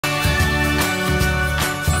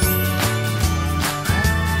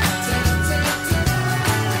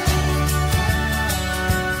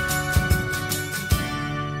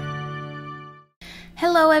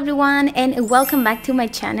Hello everyone and welcome back to my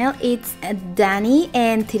channel. It's Danii,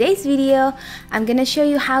 and today's video I'm gonna show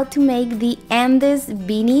you how to make the ANDES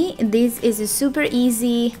beanie. This is a super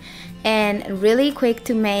easy and really quick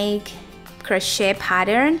to make crochet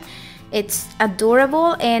pattern. It's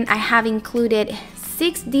adorable and I have included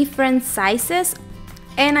 6 different sizes,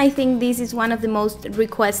 and I think this is one of the most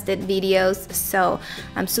requested videos, so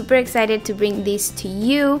I'm super excited to bring this to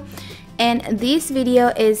you. And this video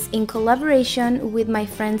is in collaboration with my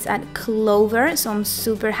friends at Clover, so I'm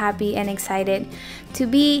super happy and excited to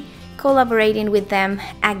be collaborating with them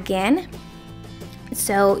again.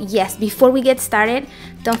 So yes, before we get started,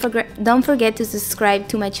 don't forget to subscribe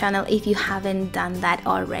to my channel if you haven't done that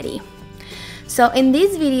already. So in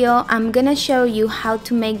this video, I'm gonna show you how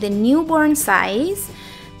to make the newborn size,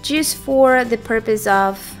 just for the purpose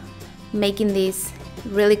of making this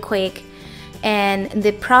really quick. And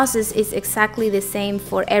the process is exactly the same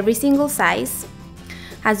for every single size.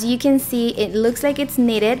 As you can see, it looks like it's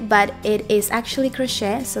knitted, but it is actually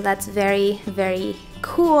crochet, so that's very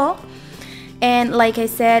cool. And like I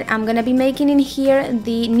said, I'm gonna be making in here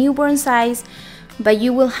the newborn size, but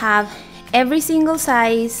you will have every single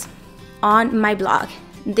size on my blog.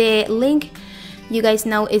 The link, you guys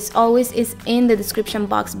know, is always in the description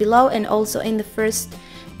box below and also in the first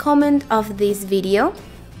comment of this video.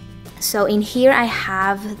 So in here I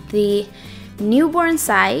have the newborn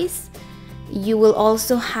size. You will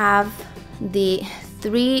also have the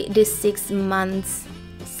 3 to 6 months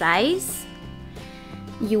size.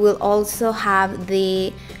 You will also have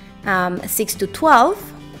the 6 to 12.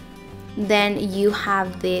 Then you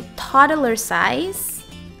have the toddler size.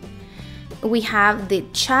 We have the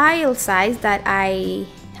child size that I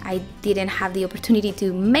didn't have the opportunity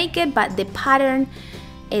to make it, but the pattern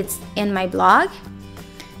is in my blog.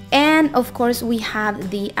 And of course we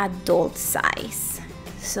have the adult size,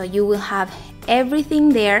 so you will have everything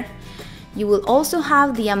there. You will also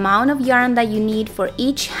have the amount of yarn that you need for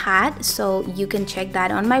each hat, so you can check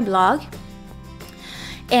that on my blog.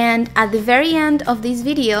 And at the very end of this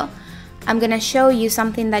video, I'm gonna show you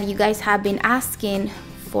something that you guys have been asking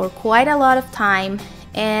for quite a lot of time,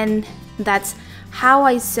 and that's how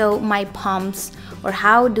I sew my poms, or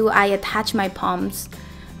how do I attach my poms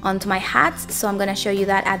onto my hats. So I'm gonna show you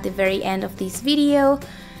that at the very end of this video,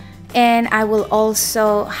 and I will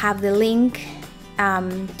also have the link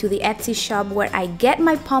to the Etsy shop where I get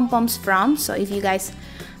my pom-poms from, so if you guys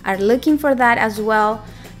are looking for that as well,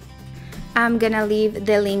 I'm gonna leave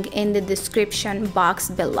the link in the description box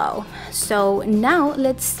below. So now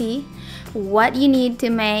let's see what you need to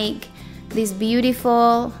make this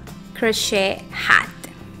beautiful crochet hat.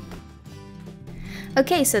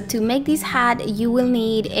 Okay, so to make this hat, you will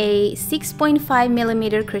need a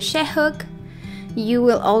 6.5mm crochet hook. You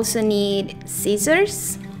will also need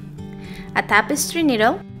scissors, a tapestry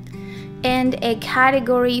needle, and a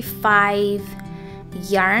category 5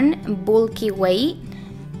 yarn, bulky weight.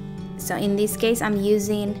 So in this case, I'm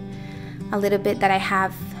using a little bit that I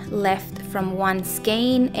have left from one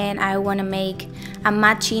skein, and I want to make a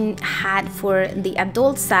matching hat for the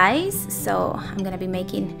adult size. So I'm gonna be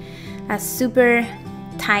making a super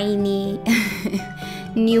tiny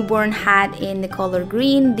newborn hat in the color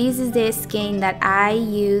green. This is the skein that I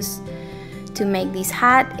use to make this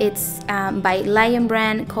hat. It's by Lion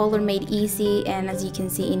Brand, color made easy, and as you can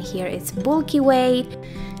see in here, it's bulky weight.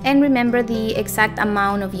 And remember, the exact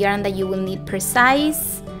amount of yarn that you will need per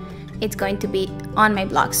size, it's going to be on my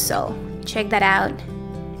blog, so check that out.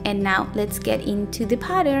 And now let's get into the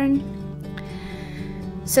pattern.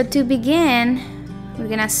 So to begin, we're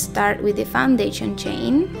gonna start with the foundation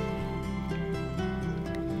chain,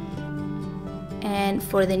 and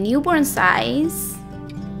for the newborn size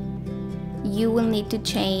you will need to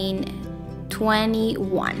chain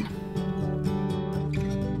 21.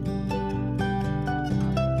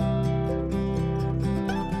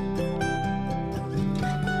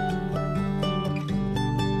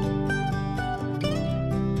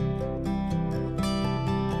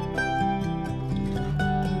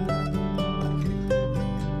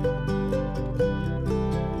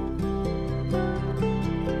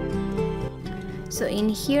 So in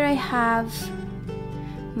here I have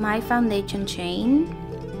my foundation chain,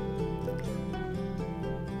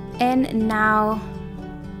 and now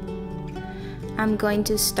I'm going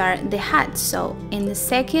to start the hat. So in the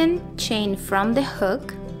second chain from the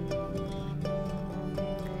hook,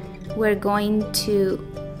 we're going to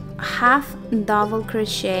half double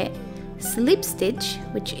crochet slip stitch,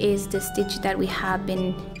 which is the stitch that we have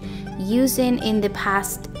been using in the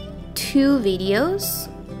past 2 videos.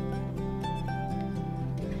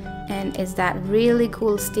 And is that really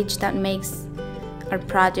cool stitch that makes our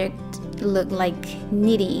project look like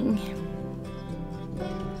knitting.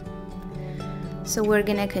 So we're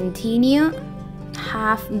gonna continue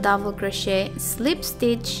half double crochet, slip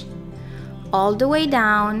stitch all the way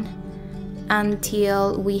down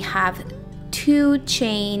until we have 2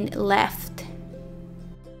 chain left.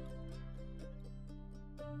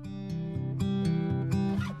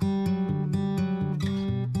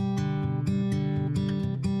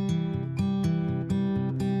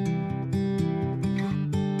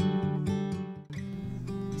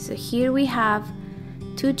 So here we have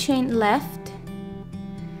 2 chain left,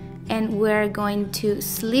 and we're going to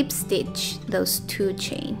slip stitch those 2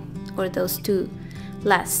 chain, or those 2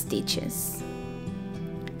 last stitches.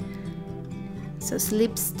 So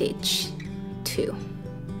slip stitch 2.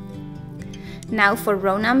 Now for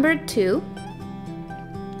row number 2,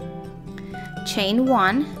 chain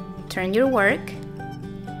 1, turn your work,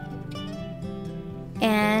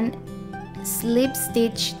 and slip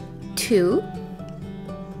stitch 2.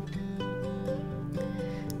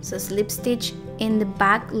 So slip stitch in the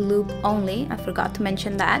back loop only, I forgot to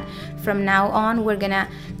mention that. From now on we're gonna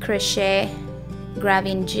crochet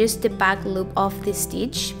grabbing just the back loop of the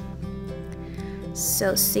stitch.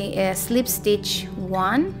 So slip stitch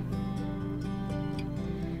 1,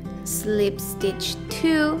 slip stitch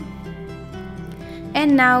 2,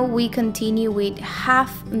 and now we continue with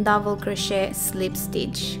half double crochet slip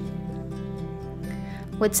stitch.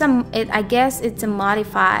 With I guess it's a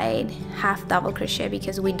modified half double crochet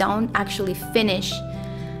because we don't actually finish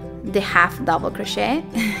the half double crochet.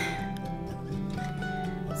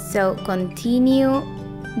 So continue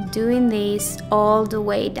doing this all the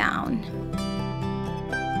way down.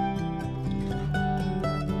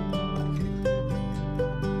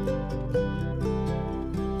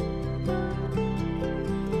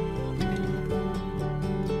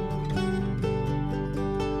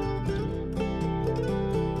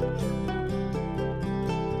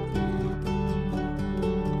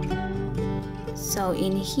 So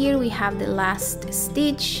in here we have the last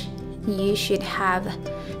stitch. You should have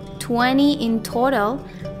 20 in total.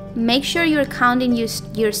 Make sure you're counting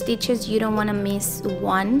your stitches. You don't want to miss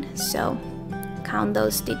one, so count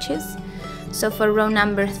those stitches. So for row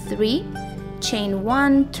number 3, chain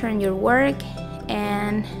 1, turn your work,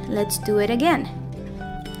 and let's do it again.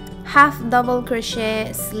 Half double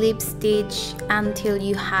crochet, slip stitch until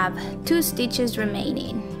you have 2 stitches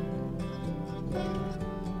remaining.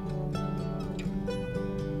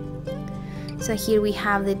 So here we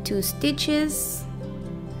have the 2 stitches.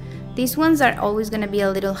 These ones are always going to be a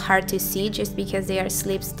little hard to see just because they are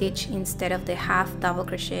slip stitch instead of the half double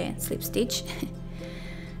crochet slip stitch.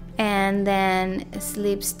 And then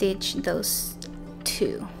slip stitch those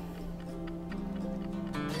 2.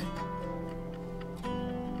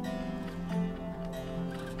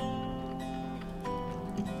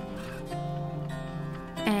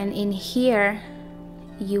 And in here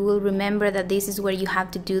you will remember that this is where you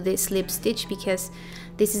have to do the slip stitch because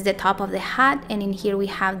this is the top of the hat, and in here we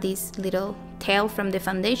have this little tail from the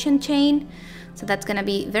foundation chain. So that's gonna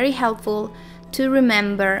be very helpful to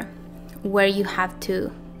remember where you have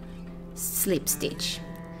to slip stitch.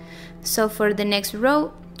 So for the next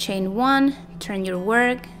row, chain 1, turn your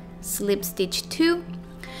work, slip stitch 2,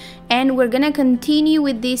 and we're gonna continue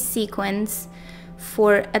with this sequence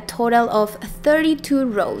for a total of 32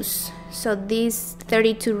 rows. So these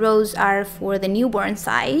 32 rows are for the newborn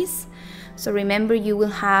size. So remember, you will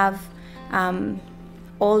have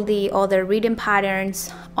all the other written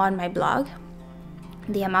patterns on my blog,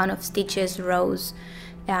 the amount of stitches, rows,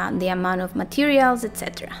 the amount of materials,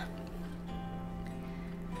 etc.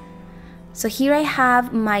 So here I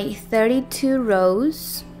have my 32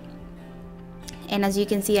 rows, and as you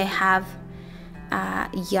can see I have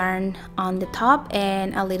yarn on the top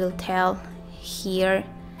and a little tail here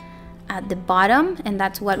at the bottom, and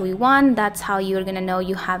that's what we want. That's how you're gonna know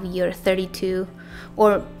you have your 32,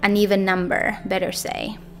 or an even number, better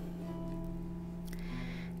say.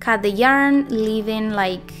 Cut the yarn, leaving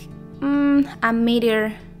like a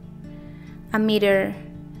meter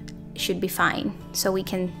should be fine, so we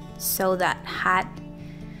can sew that hat,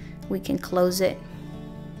 we can close it.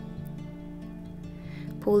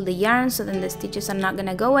 Pull the yarn so then the stitches are not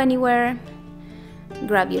gonna go anywhere.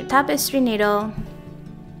 Grab your tapestry needle.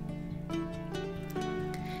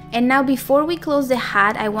 And now before we close the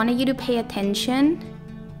hat, I wanted you to pay attention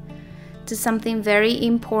to something very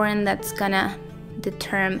important that's gonna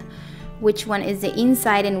determine which one is the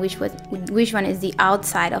inside and which one is the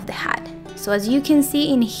outside of the hat. So as you can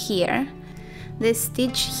see in here, the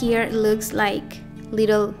stitch here looks like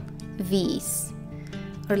little V's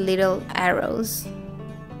or little arrows.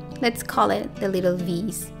 Let's call it the little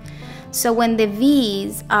V's. So when the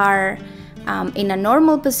V's are in a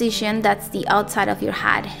normal position, that's the outside of your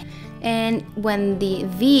hat. And when the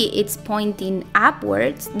V is pointing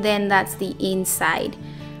upwards, then that's the inside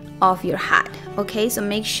of your hat. Okay, so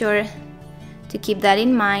make sure to keep that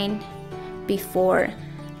in mind before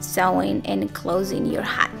sewing and closing your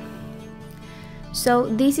hat. So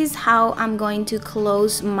this is how I'm going to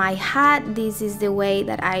close my hat. This is the way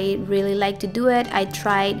that I really like to do it. I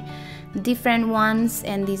tried different ones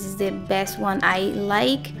and this is the best one I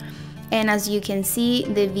like. And as you can see,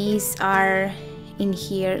 the V's are in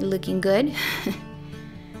here looking good.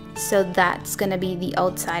 So that's gonna be the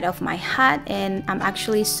outside of my hat, and I'm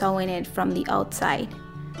actually sewing it from the outside.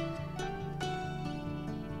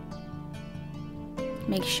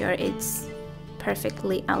 Make sure it's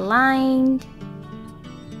perfectly aligned.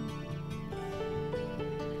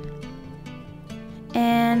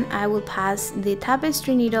 And I will pass the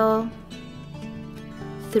tapestry needle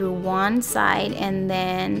through one side and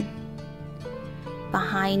then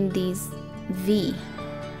behind this V,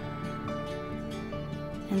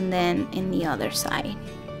 and then in the other side.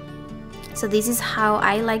 So this is how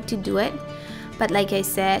I like to do it, but like I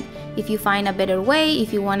said, if you find a better way,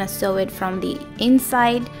 if you want to sew it from the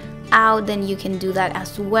inside out, then you can do that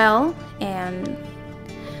as well. And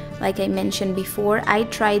like I mentioned before, I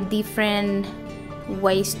tried different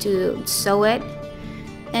ways to sew it,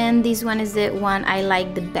 and this one is the one I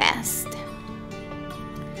like the best.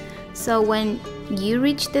 So when you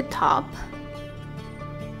reach the top,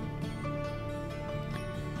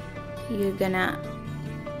 you're gonna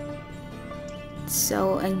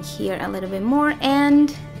sew in here a little bit more,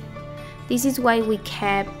 and this is why we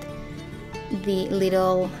kept the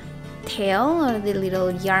little tail or the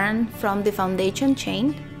little yarn from the foundation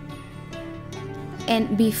chain.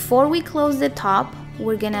 And before we close the top,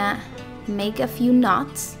 we're gonna make a few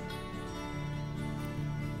knots.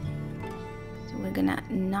 So we're gonna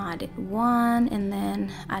knot it one and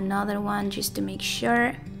then another one just to make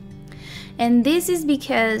sure. And this is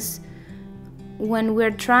because when we're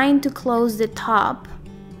trying to close the top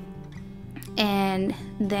and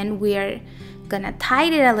then we're gonna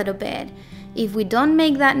tighten it a little bit, if we don't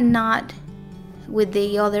make that knot with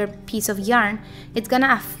the other piece of yarn, it's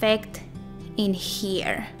gonna affect in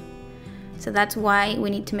here. So that's why we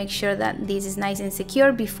need to make sure that this is nice and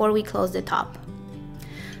secure before we close the top.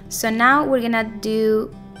 So now we're gonna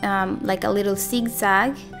do like a little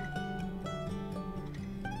zigzag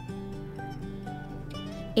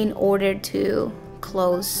in order to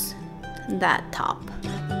close that top.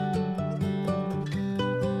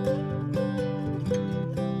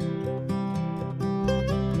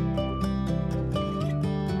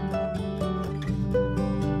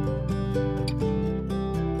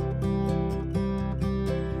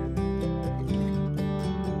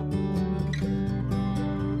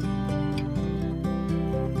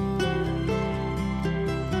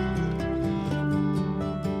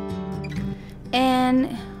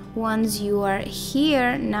 And once you are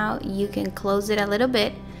here, now you can close it a little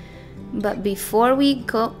bit, but before we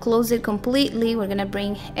close it completely, we're gonna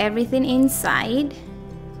bring everything inside.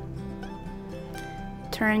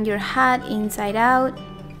 Turn your hat inside out,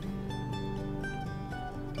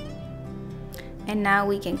 and now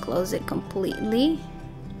we can close it completely.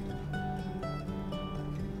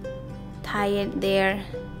 Tie it there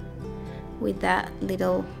with that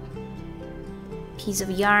little piece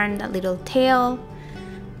of yarn, that little tail.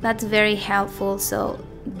 That's very helpful, so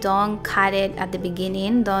don't cut it at the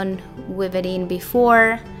beginning, don't weave it in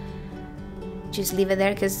before, just leave it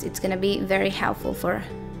there because it's gonna be very helpful for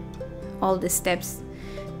all the steps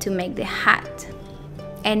to make the hat.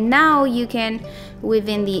 And now you can weave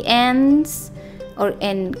in the ends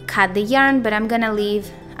and cut the yarn, but I'm gonna leave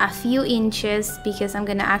a few inches because I'm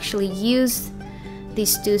gonna actually use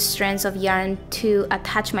these two strands of yarn to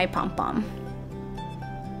attach my pom-pom.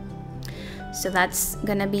 So that's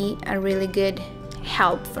gonna be a really good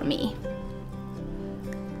help for me.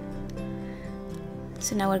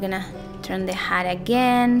 So now we're gonna turn the hat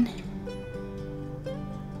again,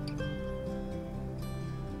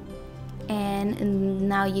 and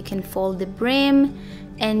now you can fold the brim,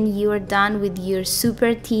 and you're done with your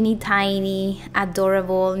super teeny tiny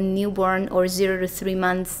adorable newborn or 0 to 3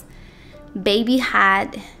 months baby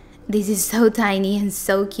hat. This is so tiny and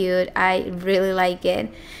so cute. I really like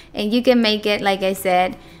it, and you can make it, like I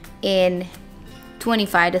said, in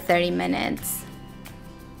 25 to 30 minutes.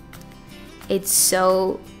 It's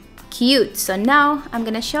so cute. So now I'm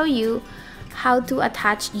gonna show you how to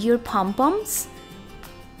attach your pom-poms.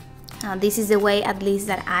 This is the way, at least,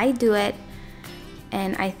 that I do it,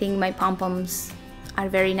 and I think my pom-poms are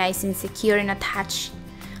very nice and secure and attached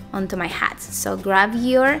onto my hats. So grab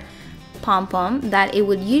your pom-pom that it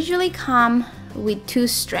would usually come with 2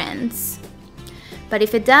 strands, but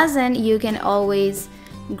if it doesn't, you can always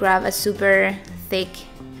grab a super thick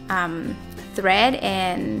thread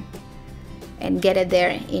and get it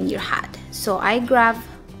there in your hat. So I grab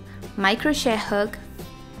my crochet hook,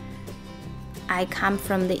 I come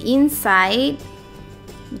from the inside,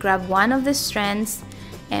 grab one of the strands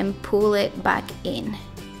and pull it back in,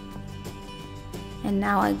 and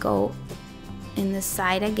now I go in the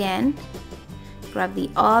side again, grab the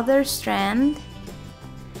other strand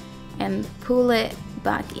and pull it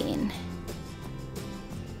back in,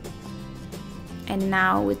 and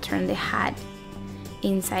now we turn the hat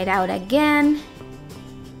inside out again.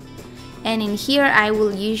 And in here I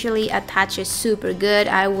will usually attach it super good.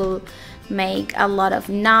 I will make a lot of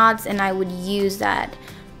knots, and I would use that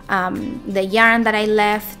the yarn that I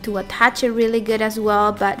left to attach it really good as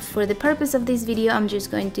well. But for the purpose of this video, I'm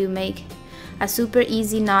just going to make a super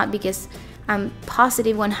easy knot because I'm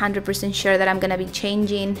positive 100% sure that I'm gonna be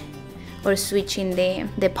changing or switching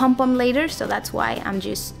the pom-pom later, so that's why I'm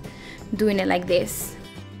just doing it like this.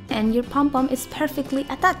 And your pom-pom is perfectly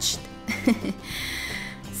attached.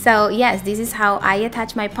 So yes, this is how I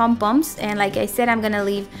attach my pom-poms, and like I said, I'm gonna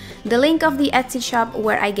leave the link of the Etsy shop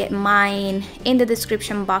where I get mine in the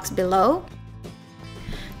description box below.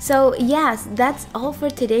 So yes, that's all for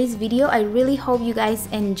today's video. I really hope you guys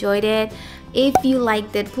enjoyed it. If you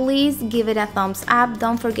liked it, please give it a thumbs up.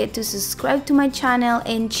 Don't forget to subscribe to my channel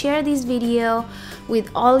and share this video with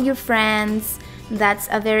all your friends. That's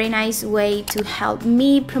a very nice way to help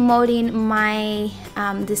me promoting my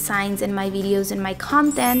designs and my videos and my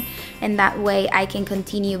content, and that way I can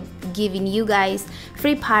continue giving you guys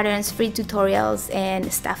free patterns, free tutorials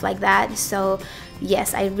and stuff like that. So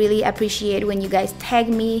yes, I really appreciate when you guys tag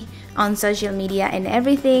me on social media and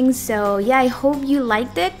everything. So yeah, I hope you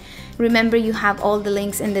liked it. Remember, you have all the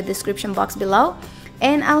links in the description box below,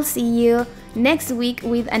 and I'll see you next week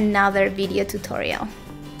with another video tutorial.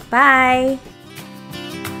 Bye!